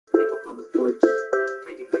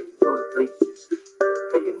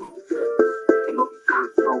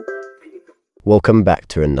Welcome back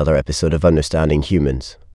to another episode of Understanding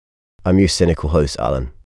Humans. I'm your cynical host,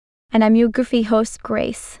 Alan. And I'm your goofy host,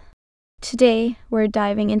 Grace. Today, we're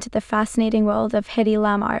diving into the fascinating world of Hedy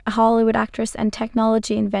Lamarr, a Hollywood actress and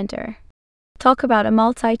technology inventor. Talk about a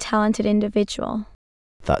multi-talented individual.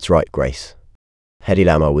 That's right, Grace. Hedy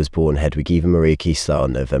Lamarr was born Hedwig Eva Maria Kiesler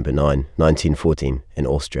on November 9, 1914, in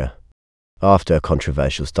Austria. After a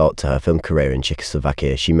controversial start to her film career in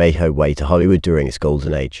Czechoslovakia, she made her way to Hollywood during its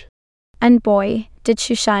golden age. And boy, did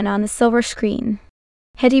she shine on the silver screen.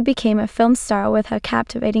 Hedy became a film star with her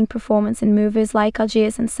captivating performance in movies like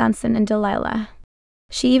Algiers and Samson and Delilah.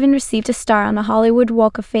 She even received a star on the Hollywood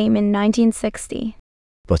Walk of Fame in 1960.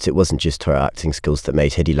 But it wasn't just her acting skills that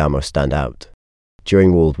made Hedy Lamarr stand out.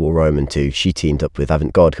 During World War II, she teamed up with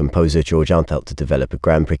avant-garde composer George Antheil to develop a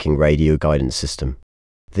groundbreaking radio guidance system.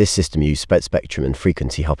 This system used spectrum and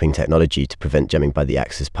frequency hopping technology to prevent jamming by the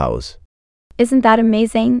Axis powers. Isn't that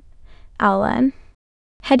amazing, Alan?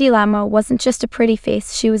 Hedy Lamarr wasn't just a pretty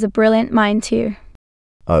face, she was a brilliant mind too.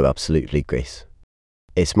 Oh, absolutely, Grace.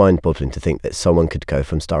 It's mind-boggling to think that someone could go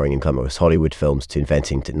from starring in glamorous Hollywood films to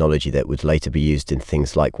inventing technology that would later be used in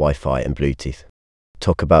things like Wi-Fi and Bluetooth.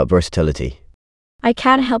 Talk about versatility. I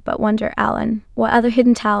can't help but wonder, Alan, what other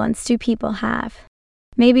hidden talents do people have?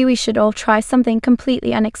 Maybe we should all try something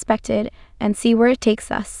completely unexpected and see where it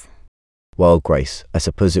takes us. Well, Grace, I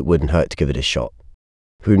suppose it wouldn't hurt to give it a shot.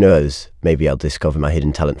 Who knows, maybe I'll discover my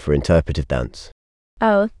hidden talent for interpretive dance.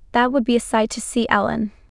 Oh, that would be a sight to see,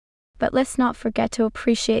 Alan. But let's not forget to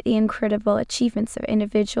appreciate the incredible achievements of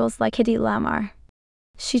individuals like Hedy Lamarr.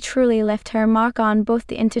 She truly left her mark on both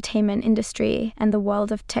the entertainment industry and the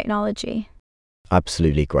world of technology.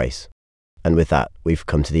 Absolutely, Grace. And with that, we've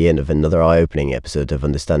come to the end of another eye-opening episode of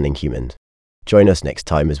Understanding Humans. Join us next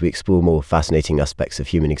time as we explore more fascinating aspects of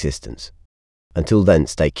human existence. Until then,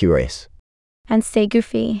 stay curious. And stay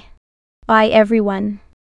goofy. Bye, everyone.